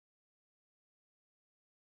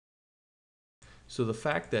So the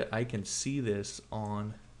fact that I can see this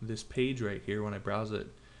on this page right here when I browse it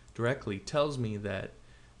directly tells me that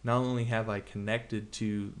not only have I connected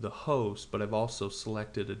to the host, but I've also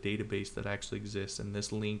selected a database that actually exists, and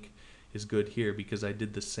this link is good here because I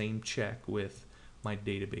did the same check with my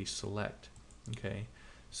database select. Okay,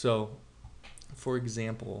 so for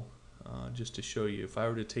example, just to show you, if I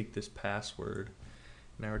were to take this password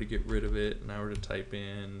and I were to get rid of it and I were to type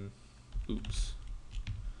in oops,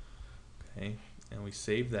 okay, and we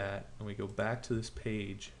save that and we go back to this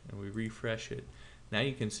page and we refresh it, now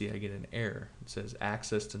you can see I get an error. It says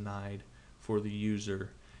access denied for the user,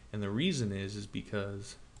 and the reason is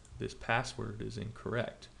because this password is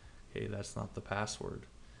incorrect. Okay, that's not the password.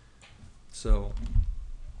 So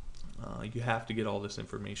you have to get all this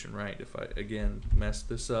information right. If I again mess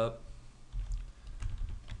this up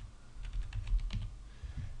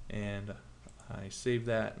and I save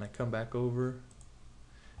that and I come back over,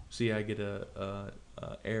 see I get a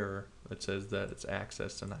error that says that it's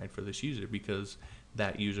access denied for this user because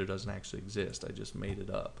that user doesn't actually exist. I just made it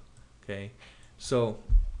up. Okay, so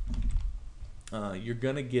you're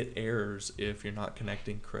gonna get errors if you're not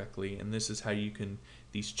connecting correctly, and this is how you can,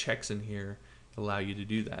 these checks in here allow you to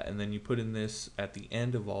do that, and then you put in this at the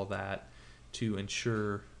end of all that to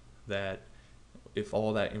ensure that if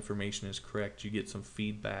all that information is correct, you get some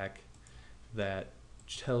feedback that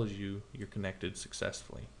tells you you're connected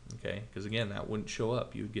successfully. Okay, because again, that wouldn't show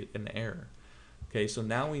up, you would get an error. Okay, so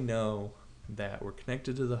now we know that we're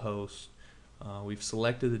connected to the host, we've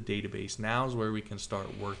selected a database. Now is where we can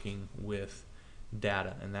start working with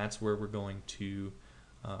data, and that's where we're going to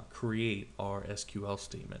create our SQL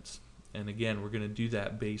statements. And again, we're going to do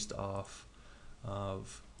that based off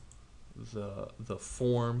of the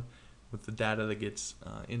form with the data that gets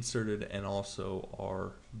inserted, and also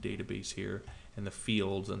our database here and the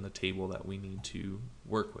fields and the table that we need to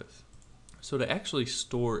work with. So to actually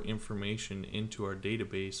store information into our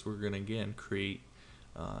database, we're going to again create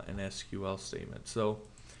an SQL statement. So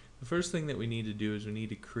the first thing that we need to do is we need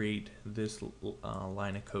to create this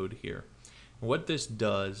line of code here. And what this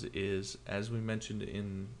does is, as we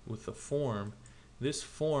mentioned with the form, this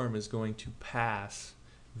form is going to pass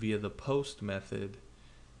via the post method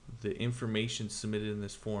the information submitted in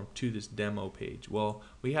this form to this demo page. Well,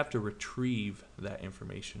 we have to retrieve that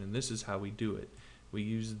information, and this is how we do it. We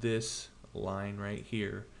use this line right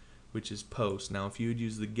here, which is post. Now if you would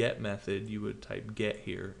use the get method, you would type get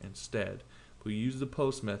here instead. We use the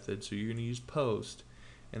post method, so you're going to use post,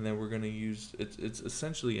 and then we're going to use, it's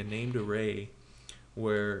essentially a named array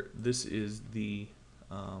where this is the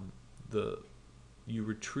you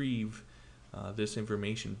retrieve this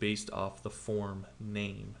information based off the form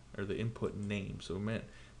name, or the input name. So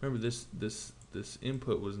remember this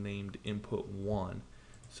input was named input 1,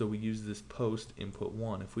 so we use this post input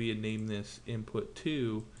 1. If we had named this input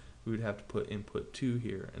 2, we would have to put input 2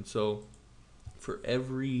 here. And so for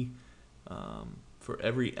every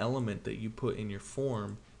element that you put in your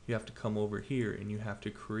form, you have to come over here and you have to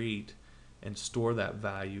create and store that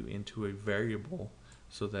value into a variable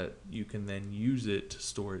so that you can then use it to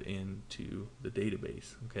store it into the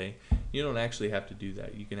database. Okay, you don't actually have to do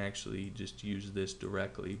that. You can actually just use this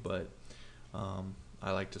directly, but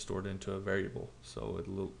I like to store it into a variable, so it's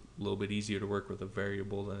a little bit easier to work with a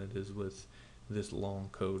variable than it is with this long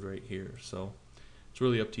code right here. So it's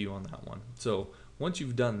really up to you on that one. So once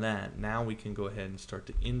you've done that, now we can go ahead and start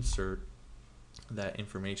to insert that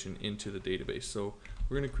information into the database. So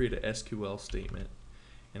we're going to create an SQL statement,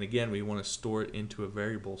 and again we want to store it into a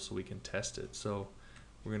variable so we can test it. So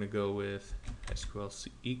we're going to go with SQL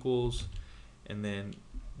equals, and then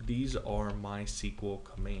these are MySQL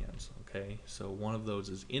commands. Okay, so one of those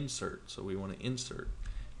is insert, so we want to insert.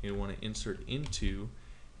 We want to insert into,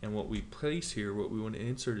 and what we place here, what we want to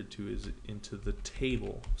insert it to is into the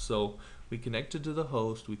table. So we connected to the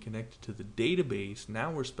host, we connected to the database,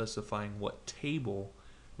 now we're specifying what table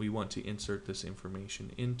we want to insert this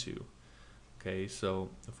information into. Okay, so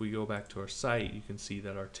if we go back to our site, you can see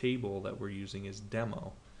that our table that we're using is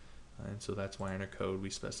demo, and so that's why in our code we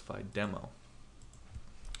specified demo.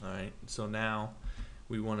 Alright, so now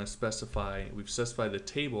we want to specify, we've specified the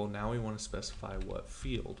table, now we want to specify what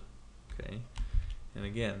field. Okay, and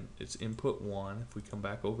again it's input 1. If we come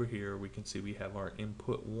back over here, we can see we have our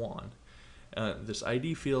input 1. This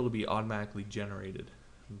ID field will be automatically generated.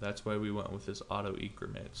 That's why we went with this auto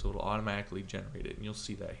increment, so it'll automatically generate it, and you'll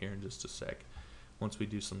see that here in just a sec once we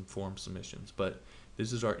do some form submissions. But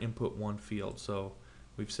this is our input 1 field, so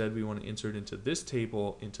we've said we want to insert into this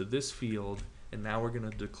table, into this field, and now we're going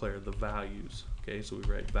to declare the values. Okay, so we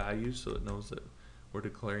write values so it knows that we're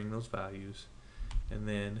declaring those values, and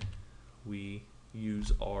then we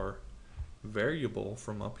use our variable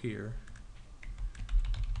from up here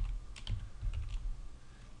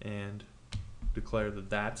and declare that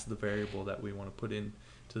that's the variable that we want to put in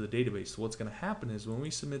to the database. So what's going to happen is when we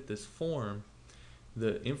submit this form,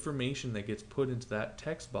 the information that gets put into that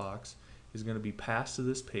text box is going to be passed to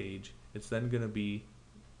this page. It's then going to be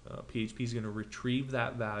PHP is going to retrieve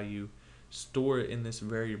that value, store it in this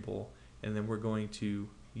variable, and then we're going to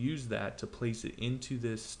use that to place it into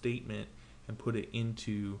this statement and put it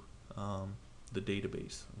into the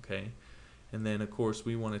database. Okay, and then of course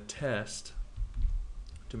we want to test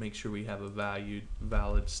to make sure we have a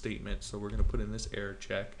valid statement. So we're going to put in this error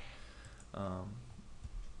check. We're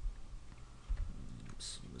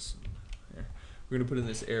going to put in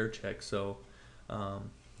this error check. So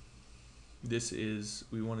this is,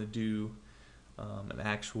 we want to do an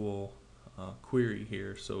actual query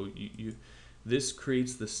here. So this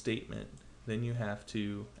creates the statement. Then you have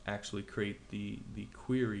to actually create the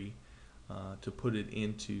query to put it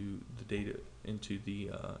into the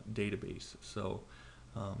database. So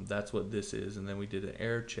that's what this is. And then we did an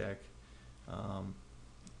error check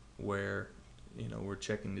where we're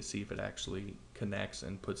checking to see if it actually connects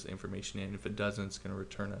and puts the information in. If it doesn't, it's going to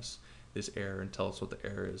return us this error and tell us what the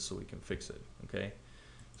error is so we can fix it. Okay,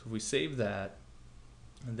 so if we save that,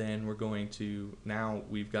 and then we're going to, now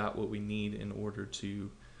we've got what we need in order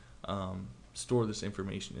to store this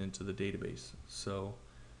information into the database. So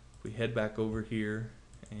if we head back over here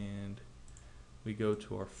and we go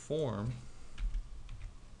to our form,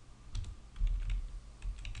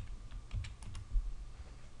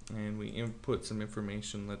 and we input some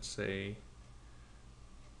information, let's say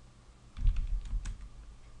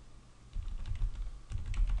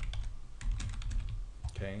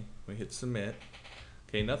okay, we hit submit.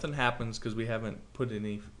 Okay, nothing happens because we haven't put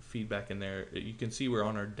any feedback in there. You can see we're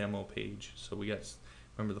on our demo page. So we got,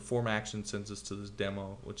 remember, the form action sends us to this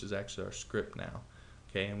demo, which is actually our script now.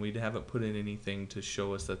 Okay, and we haven't put in anything to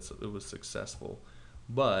show us that it was successful.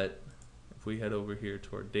 But if we head over here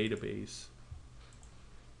to our database,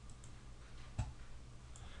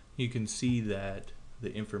 you can see that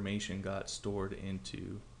the information got stored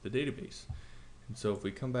into the database. And so if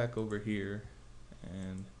we come back over here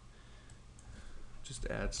and just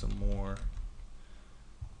add some more